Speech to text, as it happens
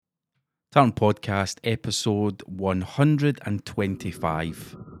Tartan Podcast, episode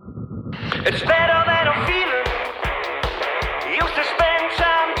 125. It's better than a feeling. Used to spend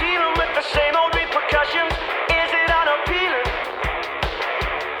time dealing with the same old repercussions. Is it unappealing?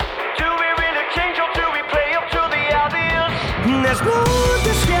 Do we really change or do we play up to the obvious? There's no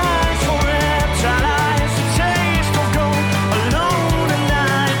disguise for reptile eyes. The taste of gold alone at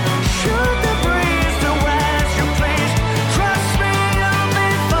night. Should the breeze to as you please. Trust me, I'll be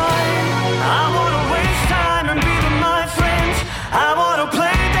fine. I wanna waste time and be with my friends. I wanna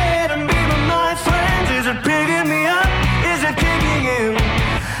play dead and be with my friends. Is it picking me up? Is it kicking in?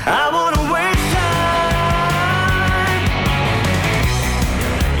 I wanna waste time.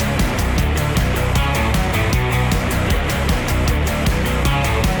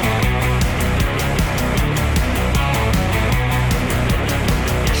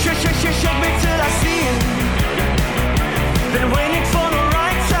 Shake me till I see it. Been waiting for the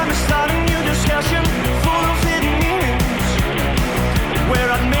right time to start a new discussion full of hidden meanings.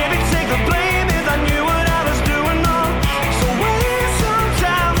 Where I'd maybe take the blame if I knew what I was doing wrong. So waste some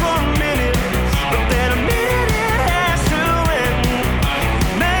time for a minute, but then a minute it has to end.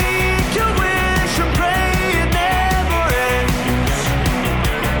 Make your wish and pray it never ends.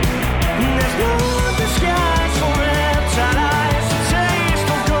 There's no disguise for reptile eyes. The taste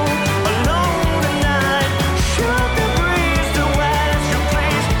of gold alone at night. Should the breeze to as you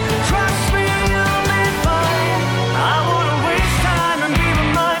please. Trust me, you'll be fine. I wanna waste time and be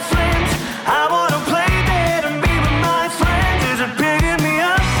with my friends. I wanna play dead and be with my friends. Is it picking me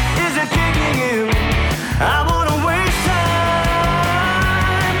up? Is it kicking in? I wanna waste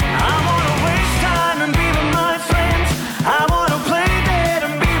time. I wanna waste time and be with my friends. I wanna play dead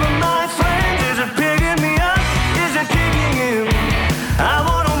and be with my friends. Is it picking me up? Is it kicking in? I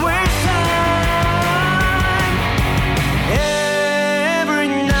wanna waste time. Every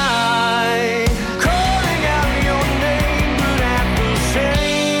night, calling out your name, but at the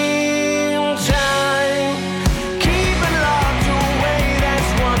same time, keeping locked away. That's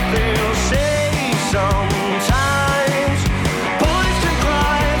what they'll say sometimes. Boys can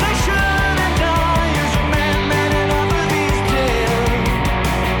cry, they shouldn't die. Is a man man enough of these days?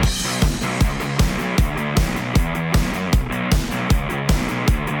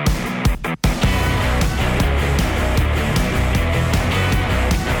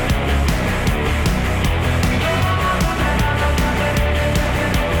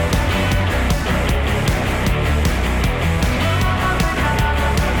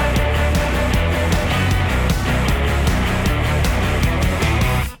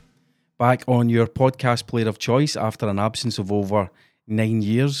 Back on your podcast player of choice after an absence of over 9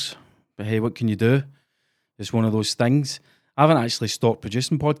 years. But hey, what can you do? It's one of those things. I haven't actually stopped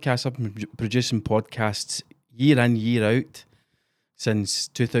producing podcasts. I've been producing podcasts year in, year out since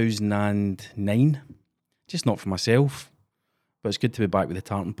 2009. Just not for myself, but it's good to be back with the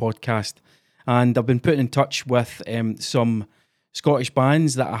Tartan Podcast. And I've been put in touch with some Scottish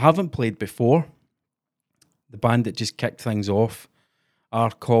bands that I haven't played before. The band that just kicked things off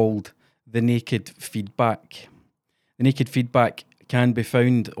are called The Naked Feedback. The Naked Feedback can be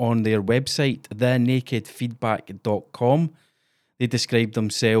found on their website, thenakedfeedback.com. They describe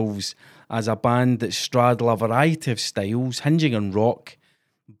themselves as a band that straddle a variety of styles, hinging on rock,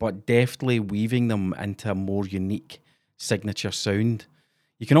 but deftly weaving them into a more unique signature sound.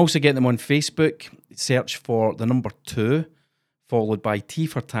 You can also get them on Facebook. Search for the number 2, followed by T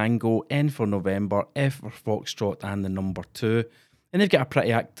for Tango, N for November, F for Foxtrot, and the number 2. And they've got a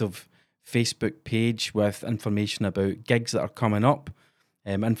pretty active Facebook page with information about gigs that are coming up,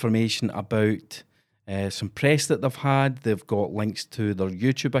 information about some press that they've had. They've got links to their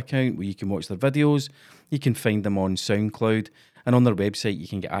YouTube account where you can watch their videos. You can find them on SoundCloud, and on their website you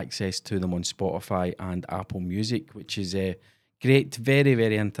can get access to them on Spotify and Apple Music, which is great, very,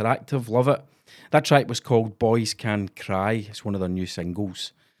 very interactive. Love it. That track was called Boys Can Cry. It's one of their new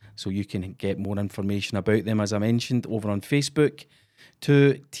singles. So you can get more information about them, as I mentioned, over on Facebook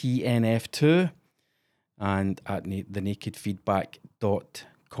to TNF2 and at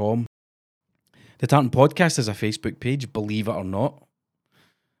thenakedfeedback.com. The Tartan Podcast is a Facebook page, believe it or not.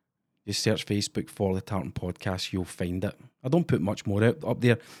 Just search Facebook for the Tartan Podcast, you'll find it. I don't put much more up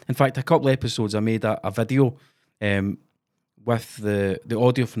there. In fact, a couple of episodes I made a video with the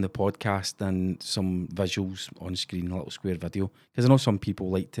audio from the podcast and some visuals on screen, a little square video. Because I know some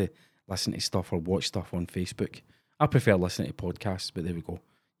people like to listen to stuff or watch stuff on Facebook. I prefer listening to podcasts, but there we go.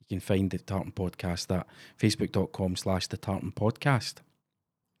 You can find the Tartan Podcast at facebook.com/the Tartan Podcast.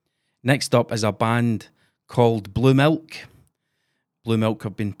 Next up is a band called Blue Milk. Blue Milk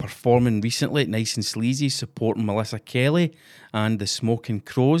have been performing recently at Nice and Sleazy, supporting Melissa Kelly and the Smoking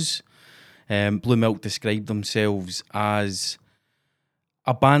Crows. Blue Milk described themselves as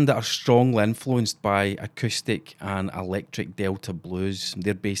a band that are strongly influenced by acoustic and electric Delta blues.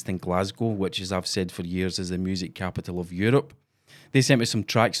 They're based in Glasgow, which, as I've said for years, is the music capital of Europe. They sent me some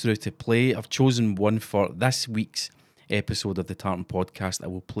tracks through to play. I've chosen one for this week's episode of the Tartan Podcast. I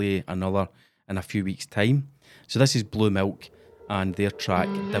will play another in a few weeks' time. So this is Blue Milk and their track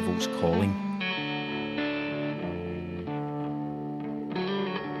Devil's Calling.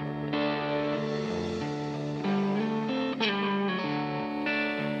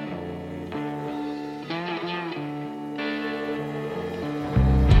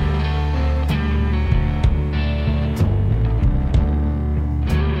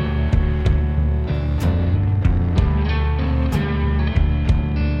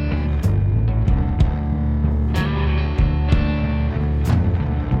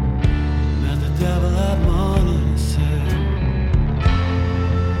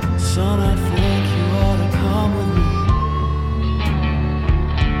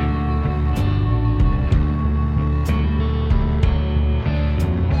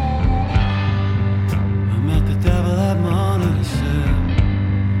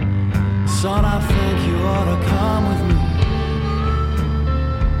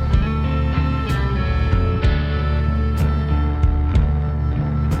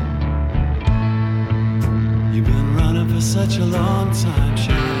 Such a long time,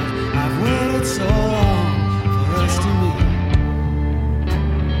 child. I've waited so long for us to meet.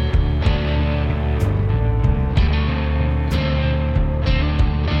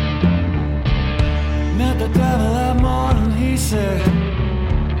 Met the devil that morning, he said,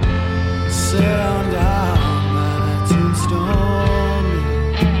 sit on down by that tombstone.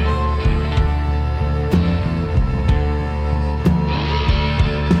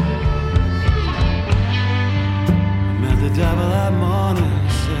 Devil that morning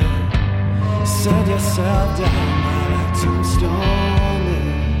said, set yourself down by that tombstone.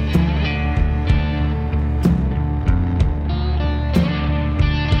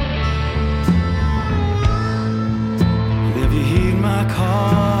 And if you heed my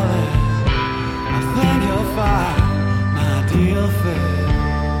calling, I think you'll find my deal fair.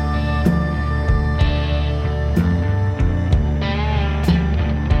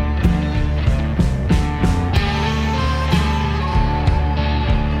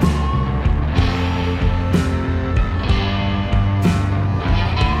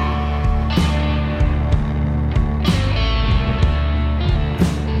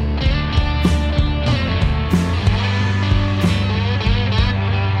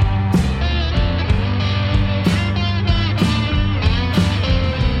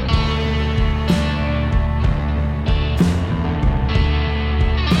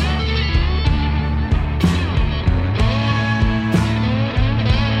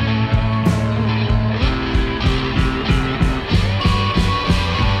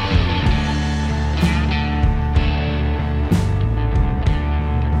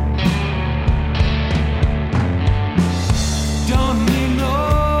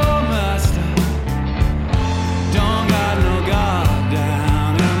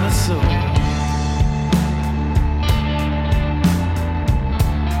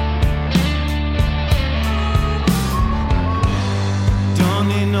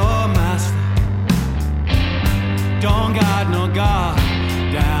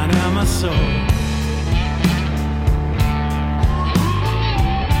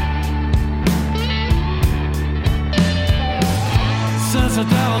 Since the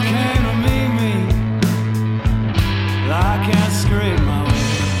devil came to meet me, I can't scrape my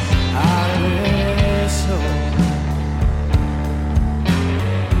way out of this hole.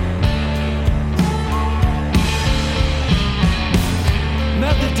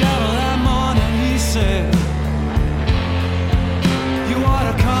 Met the devil that morning, he said, you ought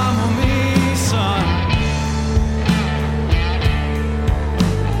to come with me, son.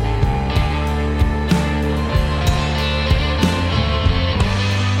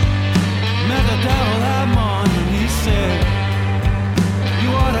 The devil that morning, he said, you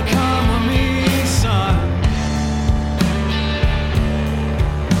ought to come with me, son.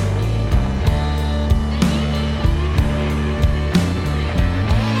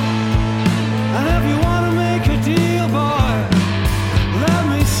 And if you want to make a deal, boy, let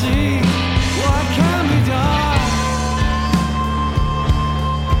me see what can be done.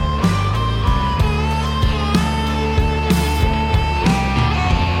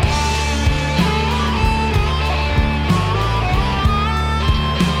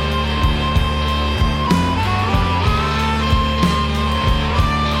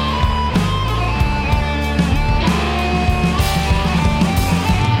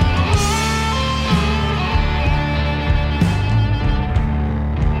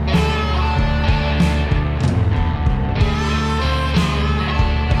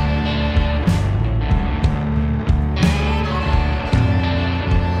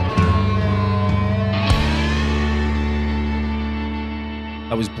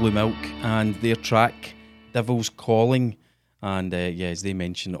 That was Blue Milk and their track Devil's Calling. And as they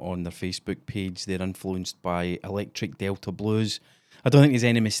mentioned on their Facebook page, they're influenced by Electric Delta Blues. I don't think there's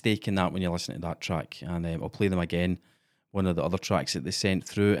any mistake in that when you listen to that track. And I'll play them again, one of the other tracks that they sent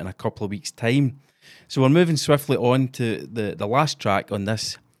through, in a couple of weeks' time. So we're moving swiftly on to the last track on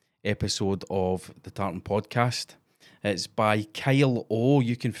this episode of the Tartan Podcast. It's by Kyle O.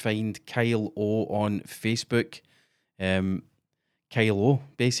 You can find Kyle O on Facebook. Kyle O,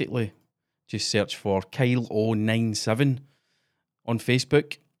 basically. Just search for Kyle O97 on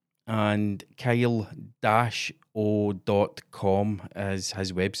Facebook, and Kyle-O.com is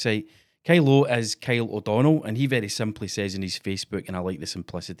his website. Kyle O is Kyle O'Donnell, and he very simply says in his Facebook, and I like the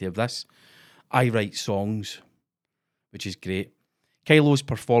simplicity of this, I write songs, which is great. Kyle O's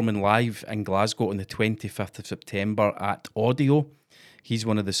performing live in Glasgow on the 25th of September at Audio. He's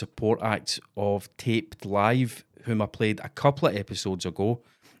one of the support acts of Taped Live, whom I played a couple of episodes ago,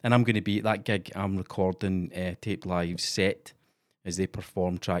 and I'm going to be at that gig. I'm recording Taped Live's set as they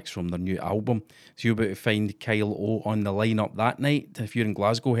perform tracks from their new album. So you'll be able to find Kyle O on the lineup that night. If you're in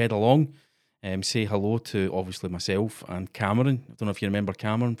Glasgow, head along. Say hello to, obviously, myself and Cameron. I don't know if you remember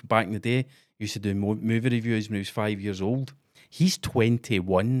Cameron from back in the day. He used to do movie reviews when he was 5 years old. He's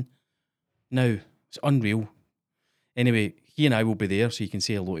 21 now. It's unreal. Anyway, he and I will be there, so you can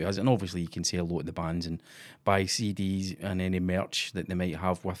say hello to us. And obviously you can say hello to the bands and buy CDs and any merch that they might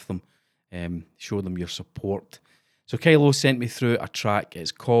have with them. Show them your support. So Kylo sent me through a track.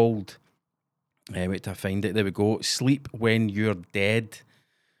 It's called, wait till I find it. There we go. Sleep When You're Dead.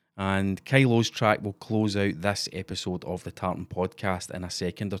 And Kylo's track will close out this episode of the Tartan Podcast in a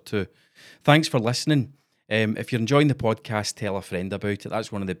second or two. Thanks for listening. If you're enjoying the podcast, tell a friend about it.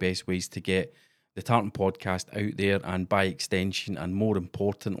 That's one of the best ways to get the Tartan Podcast out there, and by extension, and more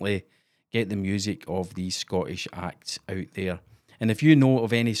importantly, get the music of these Scottish acts out there. And if you know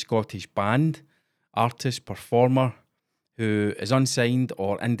of any Scottish band, artist, performer who is unsigned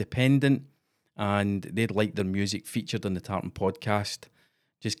or independent and they'd like their music featured on the Tartan Podcast,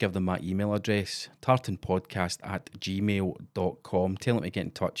 just give them my email address, tartanpodcast@gmail.com. Tell them to get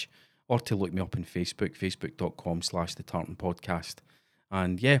in touch or to look me up on Facebook, facebook.com/the Tartan Podcast.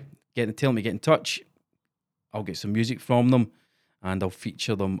 And tell them to get in touch. I'll get some music from them and I'll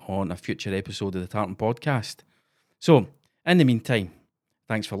feature them on a future episode of the Tartan Podcast. So, in the meantime,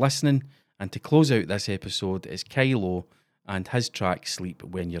 thanks for listening. And to close out this episode is Kylo and his track Sleep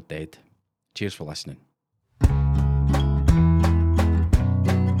When You're Dead. Cheers for listening.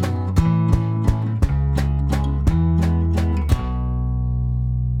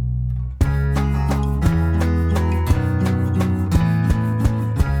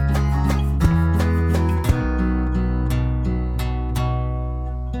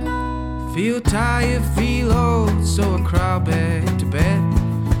 Feel tired, feel old, so I crawl back to bed.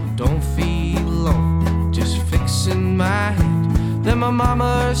 Don't feel alone, just fixing my head. Then my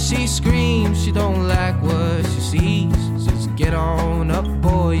mama, she screams, she don't like what she sees. Says, get on up,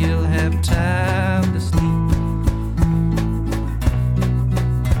 boy, you'll have time to sleep.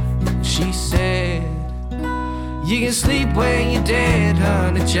 She said, you can sleep when you're dead,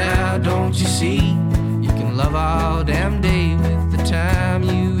 honey child, don't you see? You can love all damn day with the time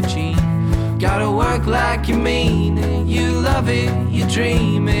you achieve. Gotta work like you mean it, you love it, you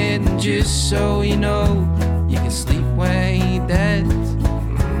dream it, and just so you know, you can sleep when you're dead.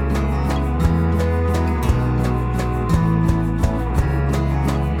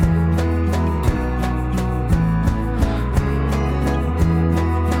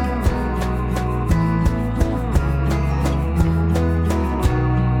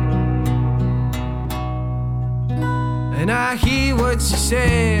 And I hear what she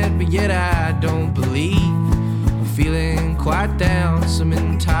said, but yet I don't believe. I'm feeling quite down,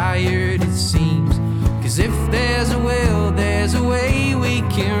 something tired it seems. Cause if there's a will, there's a way we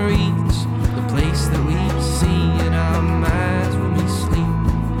can reach the place that we see in our minds when we sleep.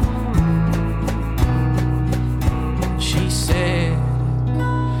 She said,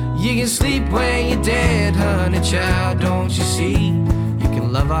 you can sleep when you're dead, honey child, don't you see? You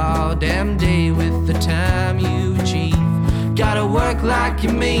can love all damn day with the time you achieve. Gotta work like you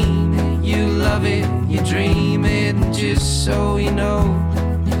mean it, you love it, you dream it, and just so you know,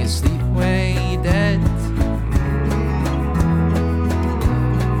 you can sleep when you're dead.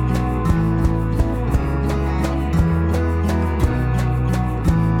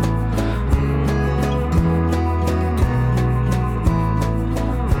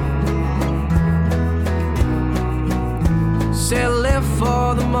 Say live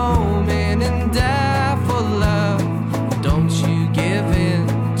for the moment and die for love. Don't you give in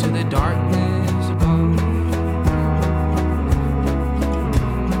to the darkness above.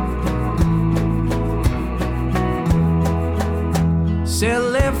 Said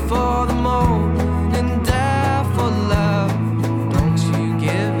live for the moment.